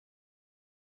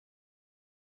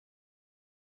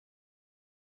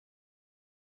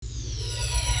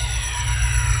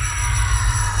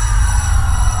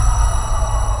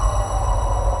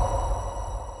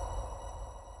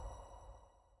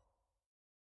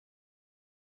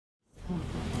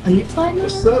Are you fine?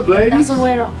 What's up, ladies? Doesn't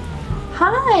wear.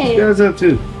 Hi. What you guys up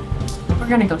to? We're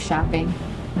gonna go shopping.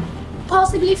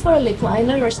 Possibly for a lip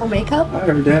liner or some makeup. I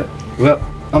heard that. Well,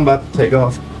 I'm about to take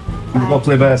off. I'm gonna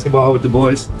play basketball with the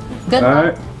boys. Good All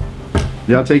luck. right.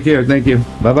 Y'all take care. Thank you.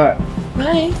 Bye-bye.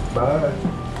 Bye. Bye.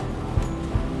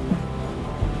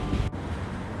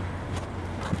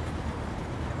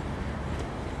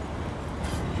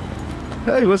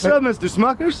 Hey, what's up, Mr.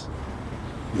 Smuckers?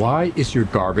 Why is your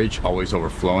garbage always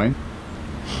overflowing?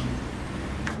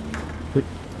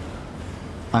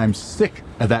 I'm sick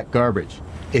of that garbage.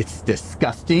 It's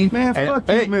disgusting. Man, fuck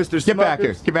you, hey, Mr. Get back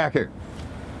here. Smuckers. Get back here.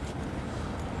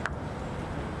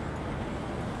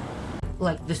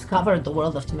 Like, discovered the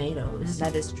world of tomatoes.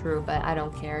 That is true, but I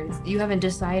don't care. You haven't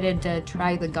decided to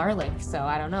try the garlic, so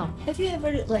I don't know. Have you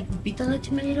ever, like, beaten a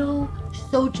tomato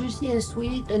so juicy and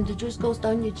sweet and the juice goes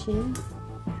down your chin?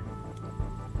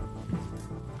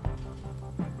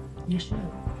 You should.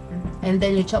 And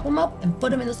then you chop them up and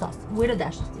put them in the sauce with a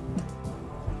dash of seasoning.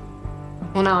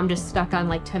 Well, now I'm just stuck on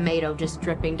like tomato just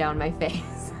dripping down my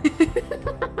face.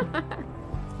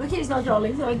 Okay, it's not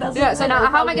rolling, so it doesn't. Yeah, so now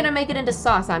how am I gonna make it into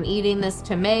sauce? I'm eating this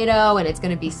tomato and it's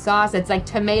gonna be sauce. It's like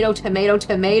tomato, tomato,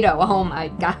 tomato. Oh my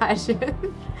gosh.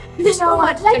 There's so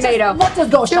much tomato. Let's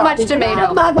just go Too shopping. much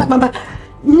tomato.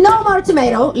 No more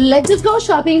tomato. Let's just go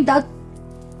shopping. That.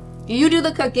 You do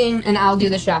the cooking and I'll do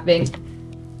the shopping.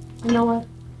 You know what?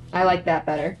 I like that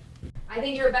better. I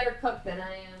think you're a better cook than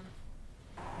I am.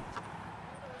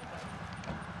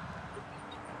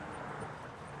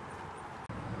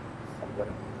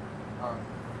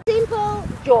 Simple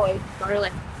joy,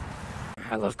 garlic.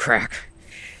 I love crack.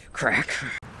 Crack.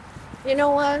 You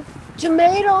know what?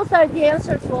 Tomatoes are the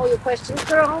answer to all your questions,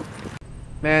 girl.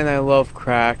 Man, I love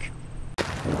crack.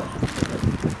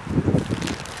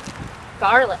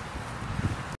 Garlic.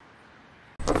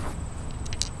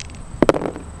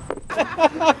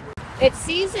 It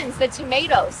seasons the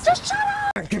tomatoes. Just shut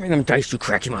up! Give me them dice, you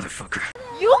cracky motherfucker.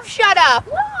 You shut up!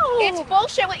 No! It's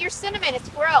bullshit with your cinnamon, it's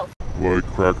gross. Like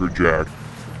Cracker Jack.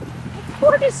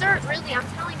 Poor dessert, really, I'm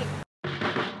telling you.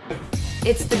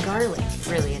 It's the garlic,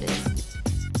 really it is.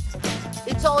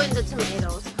 It's all in the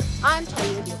tomatoes. I'm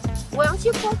telling you. Why don't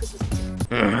you focus?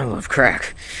 I love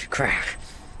crack. Crack.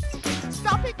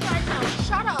 Stop it right now.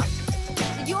 Shut up.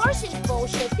 Yours is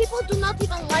bullshit. People do not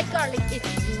even like garlic. It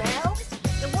smells.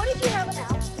 Then what if you have an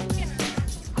apple?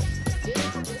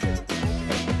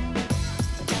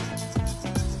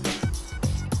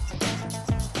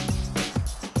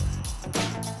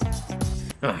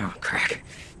 Oh, crack.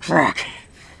 Crack.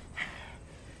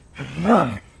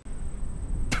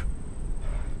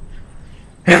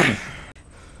 Hey,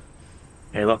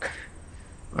 look.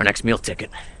 Our next meal ticket.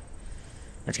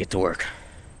 Let's get to work.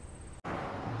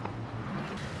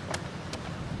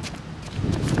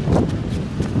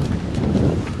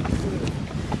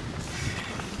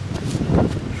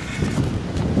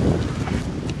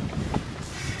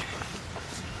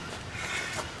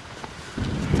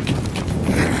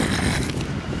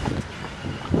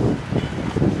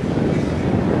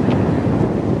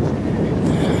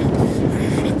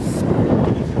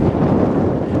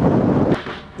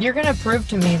 You're gonna prove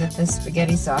to me that this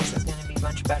spaghetti sauce is gonna be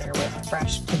much better with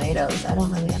fresh tomatoes. I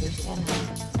don't really understand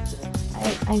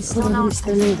how. I still don't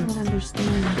understand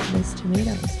these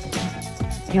tomatoes.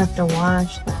 You have to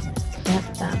wash them,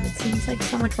 cut them. It seems like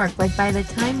so much work. Like by the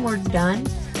time we're done.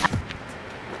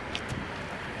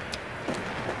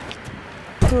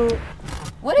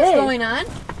 What is going on?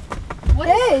 What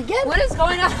is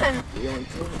going on?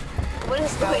 What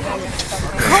is going on?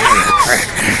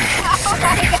 Oh my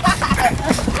god!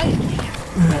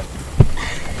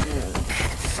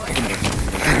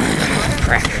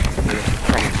 Crack.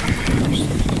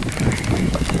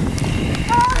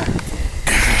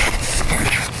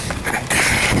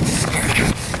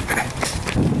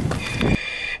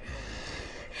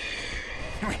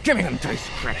 Give me them dice,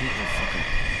 cracky motherfucker.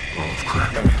 I love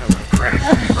crack. I love crack.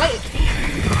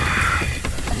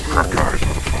 Crack guys,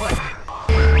 motherfucker.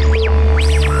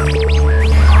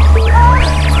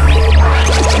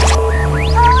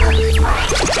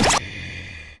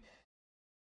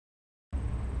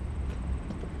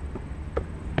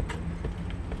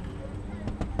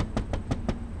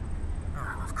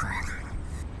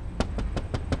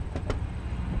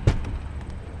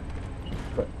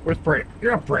 Where's Brandon?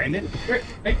 You're not Brandon.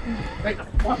 Hey,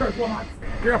 Walker's one on.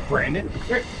 You're not Brandon.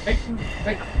 Hey,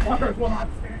 Walker's one on.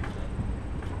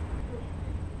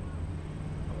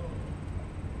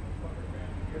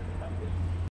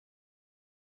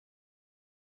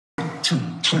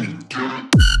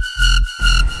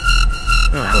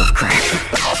 Oh, I love crack.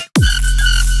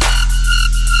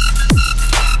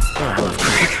 Oh, I love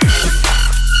crack.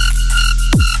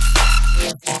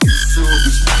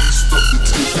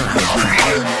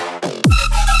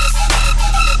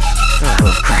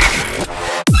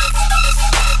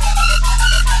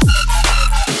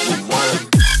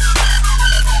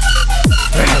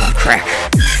 Crack.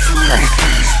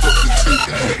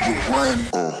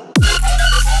 Crack.